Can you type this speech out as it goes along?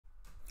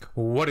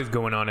What is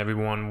going on,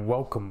 everyone?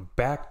 Welcome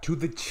back to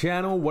the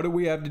channel. What do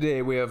we have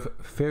today? We have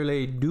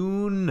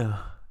Fereydoun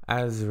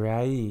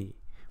Asraei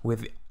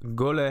with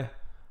Gole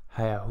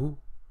Hayahoo.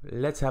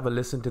 Let's have a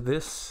listen to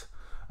this.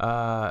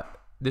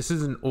 This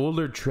is an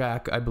older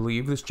track, I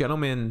believe. This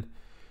gentleman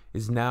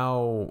is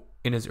now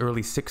in his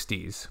early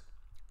 60s.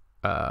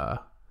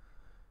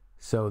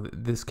 So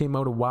this came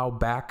out a while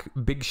back.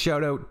 Big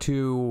shout out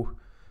to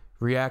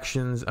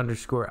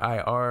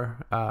reactions_IR.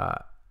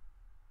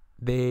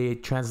 They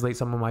translate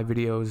some of my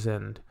videos,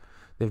 and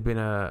they've been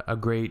a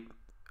great,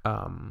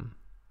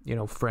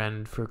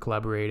 friend for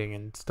collaborating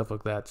and stuff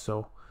like that.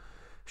 So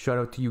shout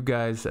out to you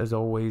guys as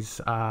always.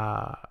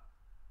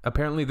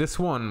 Apparently this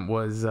one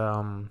was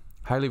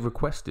highly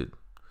requested.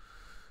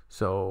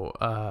 So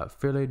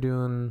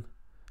Fereydoun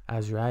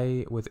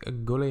Asraei with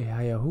Gole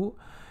Hayahoo.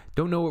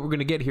 Don't know what we're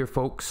gonna get here,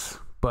 folks,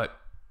 but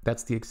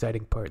that's the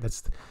exciting part.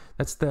 That's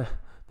the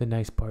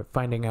nice part,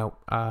 finding out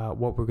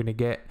what we're gonna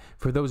get.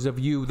 For those of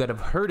you that have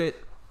heard it,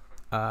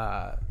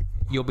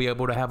 you'll be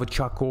able to have a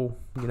chuckle,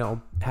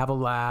 have a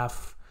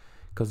laugh,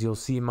 because you'll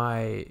see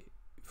my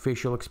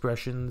facial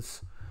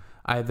expressions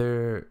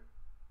either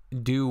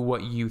do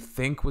what you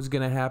think was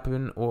gonna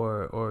happen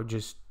or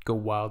just go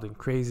wild and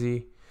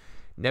crazy.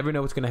 Never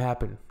know what's gonna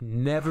happen.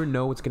 Never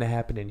know what's gonna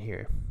happen in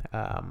here.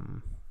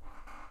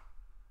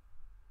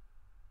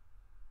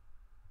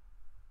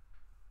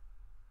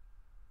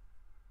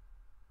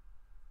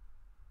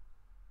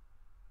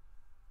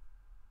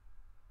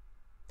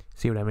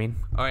 See what I mean?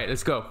 All right,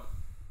 let's go.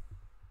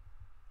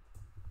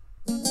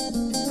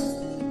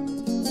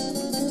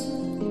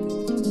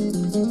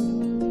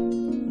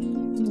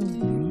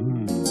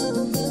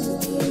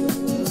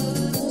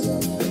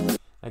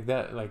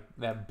 Like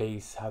that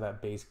bass, how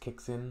that bass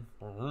kicks in.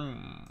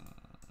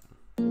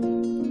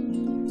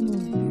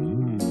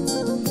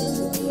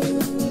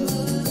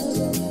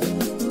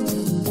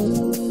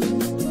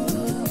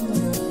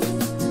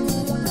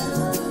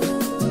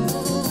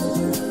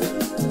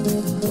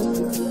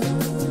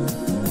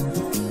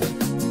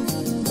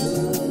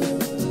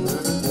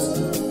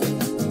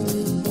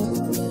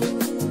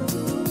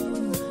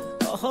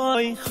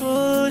 آهای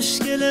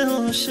خوشگل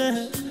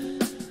عاشق،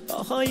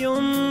 آهای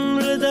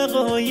عمر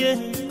دقایق،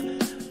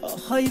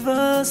 آهای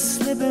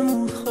وصل به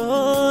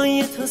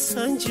موهای تا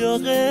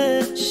سنجاق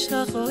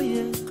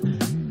شقایق،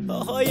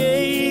 آهای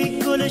ای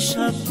گل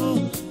شبو،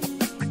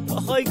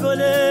 آهای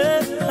گل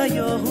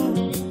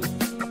هیاهو،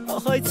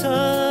 آهای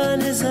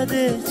تن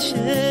زده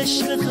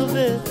چشم تو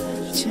به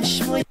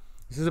چشمای.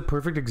 This is a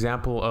perfect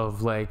example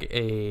of like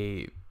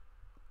a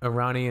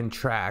Iranian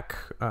track.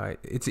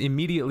 It's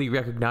immediately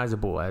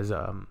recognizable as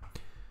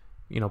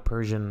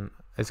Persian.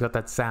 It's got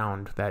that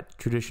sound, that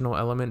traditional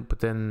element, but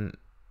then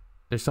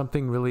there's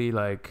something really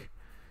like,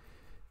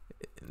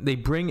 they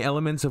bring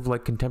elements of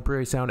like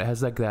contemporary sound. It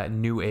has like that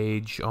new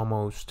age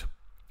almost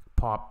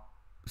pop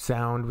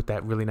sound with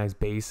that really nice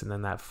bass, and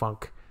then that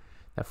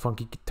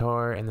funky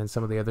guitar, and then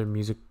some of the other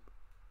music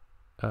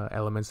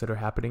elements that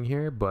are happening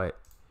here. But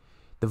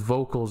the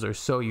vocals are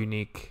so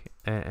unique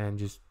and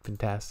just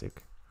fantastic.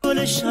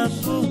 گل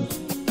شبو،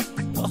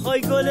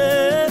 آهای گل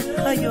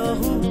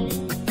هیاهو،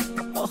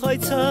 آهای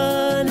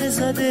تن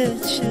زده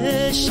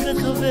چشم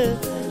تو به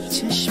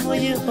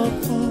چشمای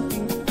آبو،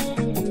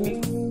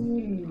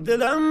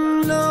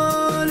 دلم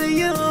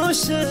لاله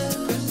عاشق،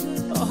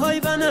 آهای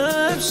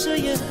بنفشه.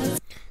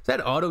 Is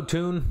that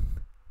auto-tune?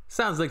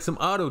 Sounds like some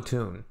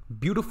auto-tune.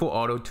 Beautiful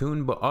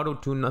auto-tune, but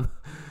auto-tune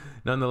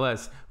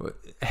nonetheless.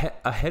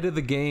 Ahead of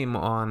the game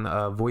on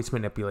voice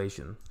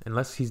manipulation,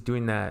 unless he's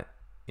doing that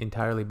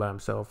entirely by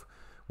himself,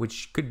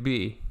 which could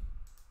be.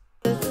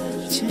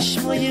 That's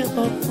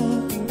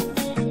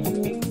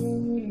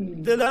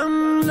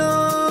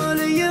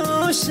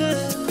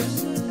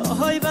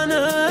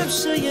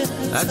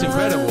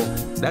incredible.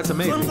 That's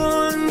amazing.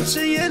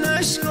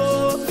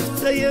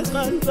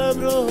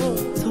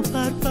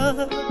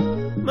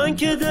 من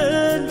که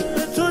دل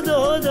به تو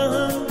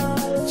دادم،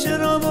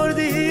 چرا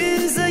بردی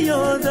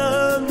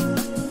زیادم؟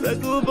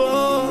 بگو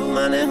با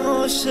من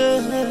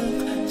عاشق،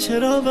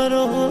 چرا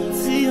برات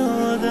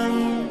زیادم؟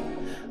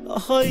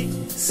 آهای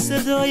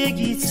صدای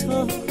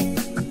گیتار،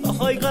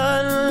 آهای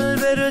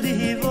قلب رو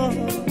دیوار،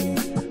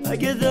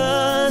 اگه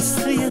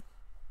دستم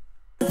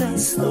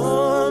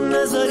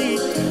نذاری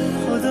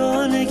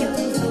خدا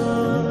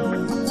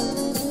نگهدار،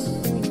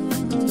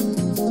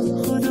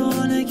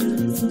 خدا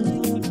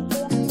نگهدار.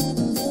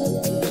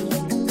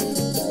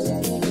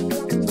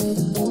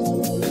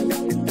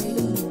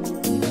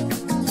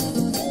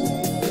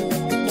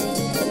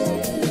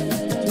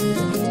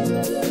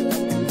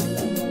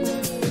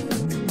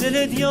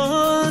 دلت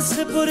یاس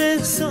پر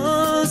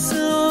احساس،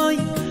 آی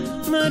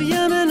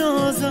مریم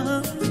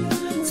نازم،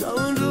 تا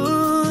اون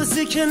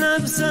روزی که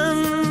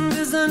نبزم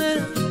بزنه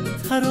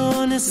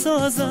ترانه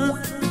سازم،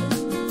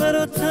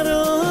 برات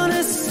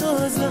ترانه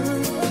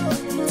سازم،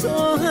 تا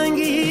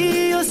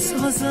آهنگی و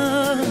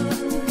سازم،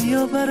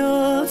 یا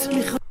برات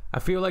میخوام. I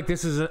feel like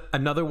this is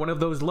another one of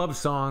those love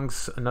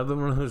songs, another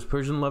one of those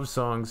Persian love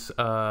songs.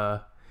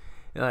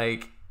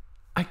 Like,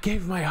 I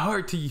gave my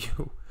heart to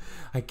you.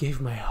 I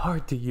gave my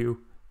heart to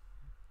you.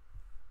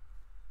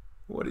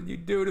 What did you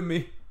do to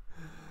me?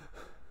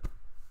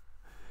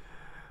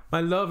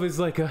 My love is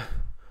like a...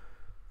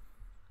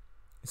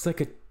 It's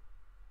like a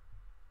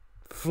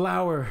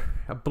flower,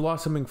 a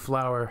blossoming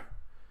flower.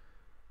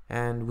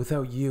 And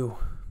without you,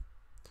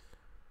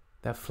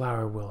 that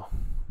flower will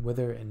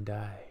wither and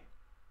die.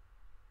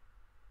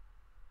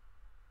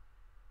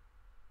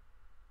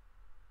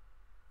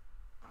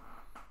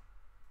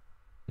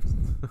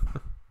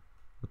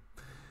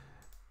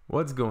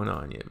 What's going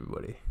on,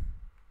 everybody?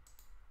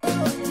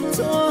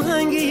 تو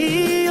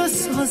آهنگی و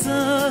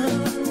سازم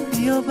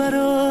بیا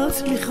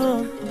برات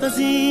میخوام از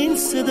این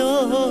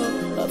صدا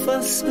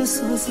قفس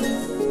بسازم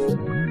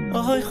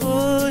آهای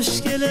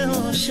خوشگل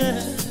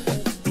عاشق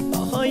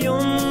آهای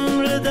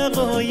عمر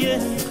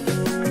دقایق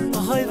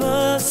آهای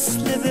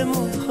وصل به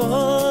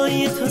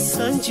موهای تو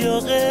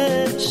سنجاق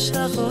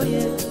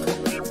شقایق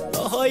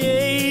آهای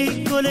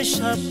ای گل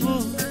شبو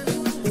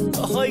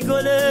آهای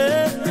گل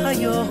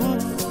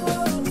هیاهو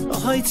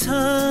آهای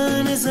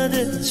تن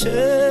زده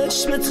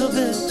چشم تو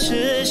به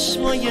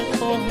چشمای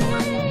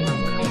آهو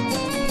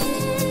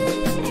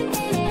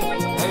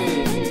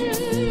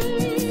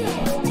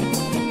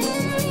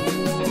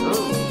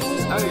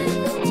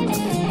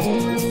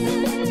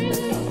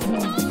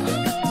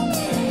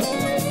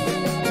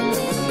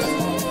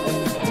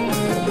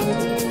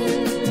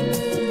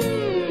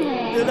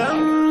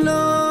دلم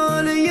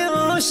لاله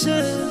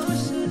عاشق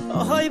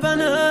آهای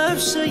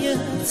بنفشه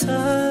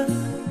تر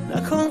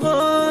نکن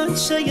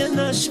قانچه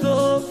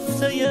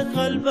نشکفته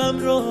قلبم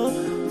رو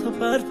تا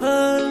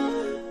پرپر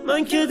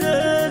من که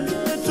دل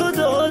به تو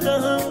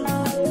دادم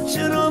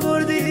چرا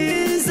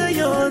بردی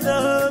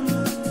زیادم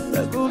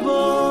بگو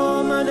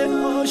با من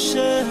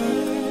عاشق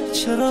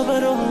چرا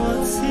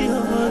برات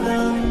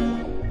زیادم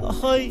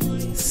آهای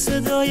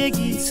صدای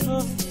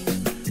گیتار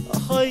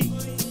آهای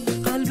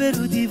قلب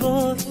رو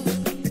دیوار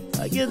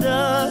اگه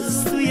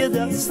دست توی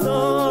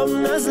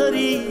دستام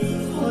نذاری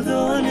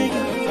خدا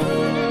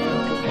نگهدار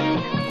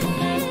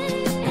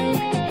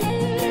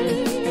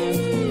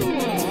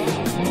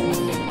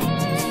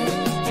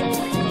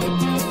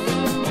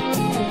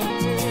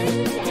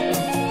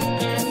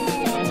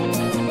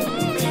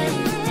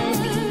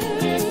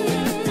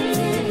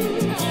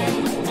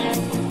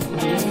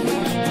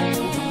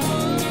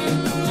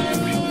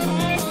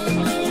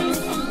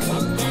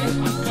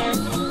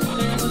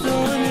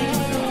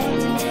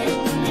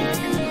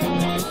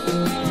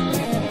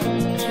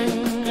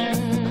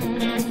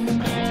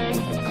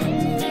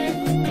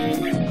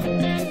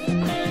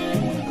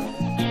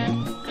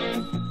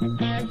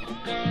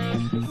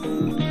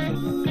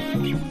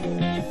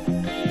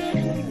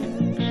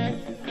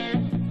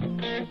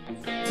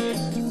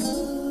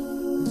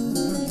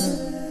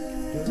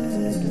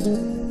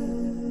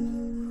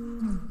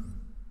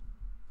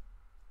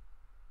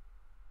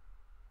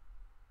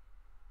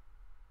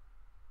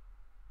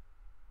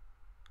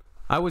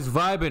I was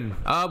vibing.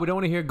 We don't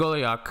want to hear Gole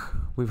Hayahoo.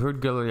 We've heard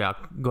Gole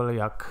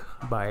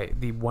Hayahoo by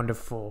the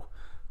wonderful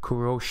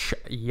Kurosh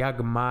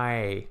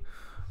Yagmai.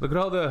 Look at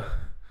all the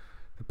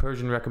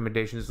Persian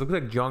recommendations. It looks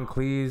like John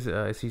Cleese.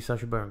 I see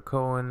Sacha Baron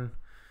Cohen,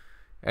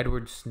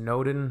 Edward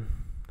Snowden.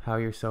 How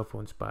your cell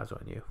phone spies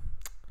on you.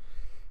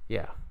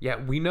 Yeah.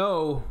 We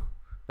know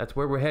that's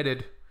where we're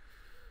headed.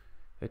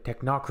 The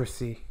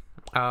technocracy.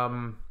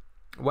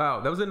 Wow,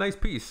 that was a nice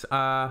piece.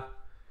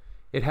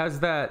 It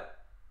has that.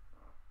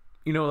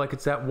 You know, like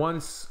it's that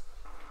once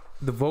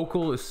the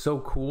vocal is so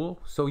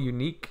cool, so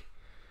unique.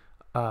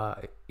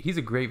 He's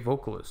a great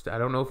vocalist. I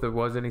don't know if there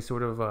was any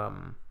sort of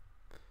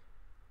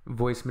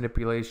voice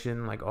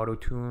manipulation, like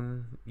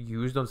auto-tune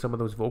used on some of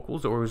those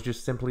vocals, or it was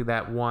just simply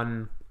that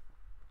one,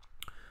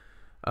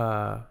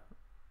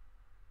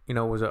 you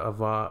know, was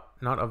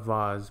not a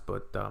vaz,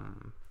 but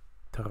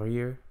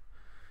tahrir,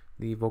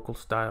 the vocal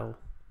style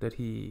that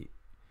he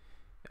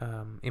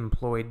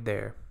employed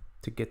there.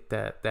 To get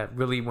that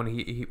really when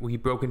he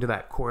broke into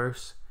that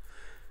chorus,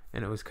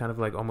 and it was kind of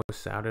like almost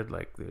sounded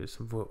like there's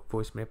some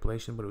voice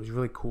manipulation, but it was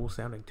really cool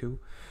sounding too.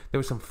 There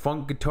was some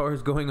funk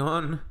guitars going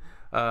on.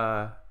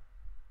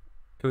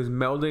 It was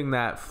melding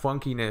that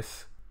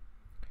funkiness,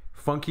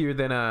 funkier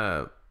than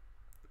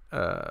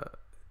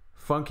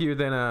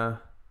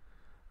a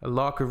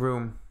locker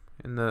room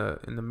in the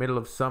middle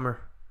of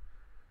summer.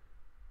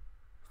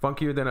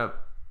 Funkier than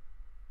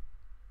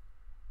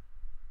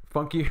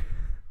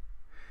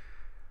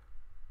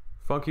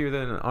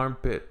an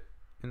armpit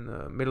in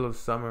the middle of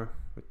summer.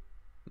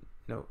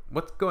 No,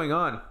 what's going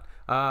on?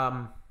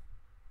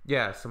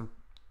 Yeah, some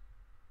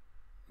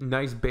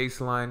nice bass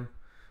line,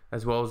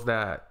 as well as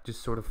that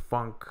just sort of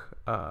funk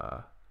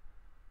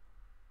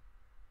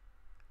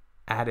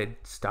added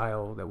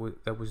style that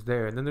was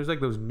there. And then there's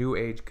like those new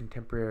age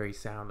contemporary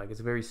sound, like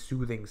it's a very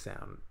soothing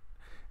sound.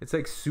 It's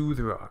like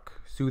soothing rock.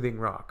 You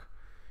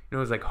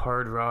know, it's like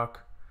hard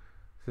rock.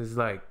 This is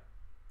like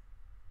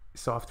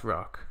soft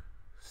rock.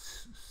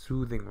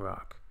 Soothing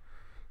rock,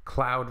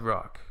 cloud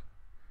rock.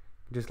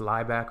 Just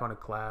lie back on a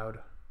cloud.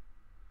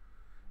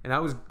 And I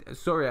was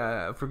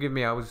sorry, forgive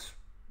me, I was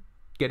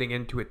getting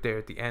into it there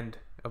at the end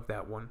of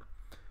that one.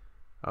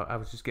 I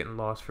was just getting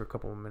lost for a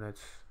couple of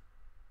minutes,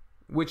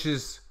 which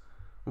is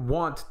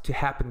want to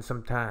happen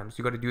sometimes.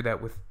 You got to do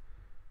that with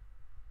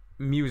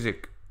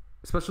music,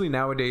 especially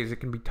nowadays. It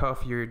can be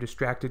tough. You're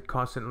distracted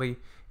constantly.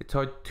 It's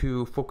hard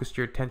to focus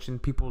your attention.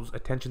 People's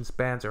attention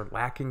spans are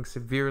lacking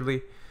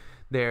severely.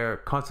 They're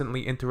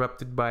constantly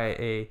interrupted by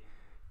a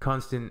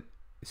constant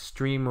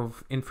stream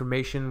of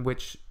information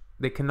which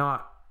they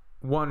cannot,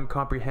 one,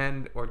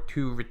 comprehend, or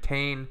two,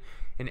 retain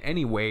in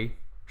any way,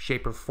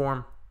 shape, or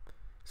form.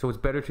 So it's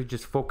better to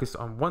just focus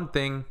on one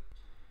thing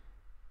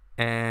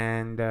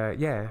and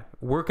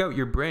work out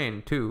your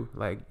brain too.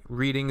 Like,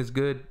 reading is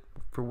good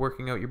for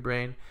working out your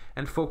brain,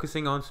 and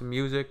focusing on some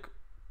music,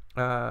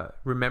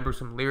 remember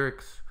some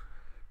lyrics,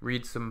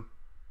 read some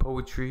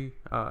poetry,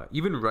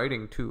 even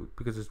writing too,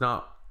 because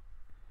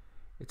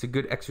it's a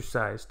good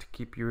exercise to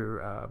keep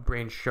your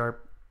brain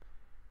sharp.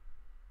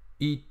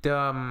 Eat,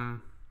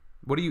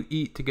 what do you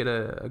eat to get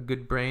a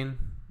good brain?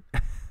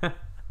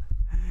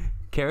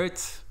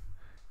 Carrots,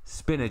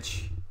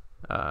 spinach,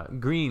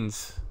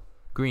 greens,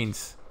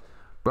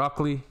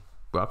 broccoli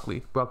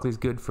is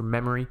good for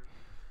memory.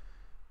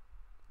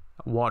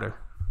 Water.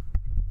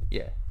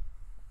 Yeah.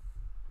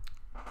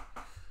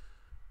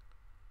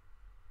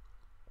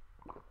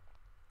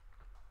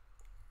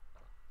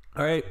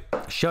 All right.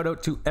 Shout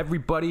out to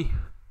everybody.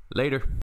 Later.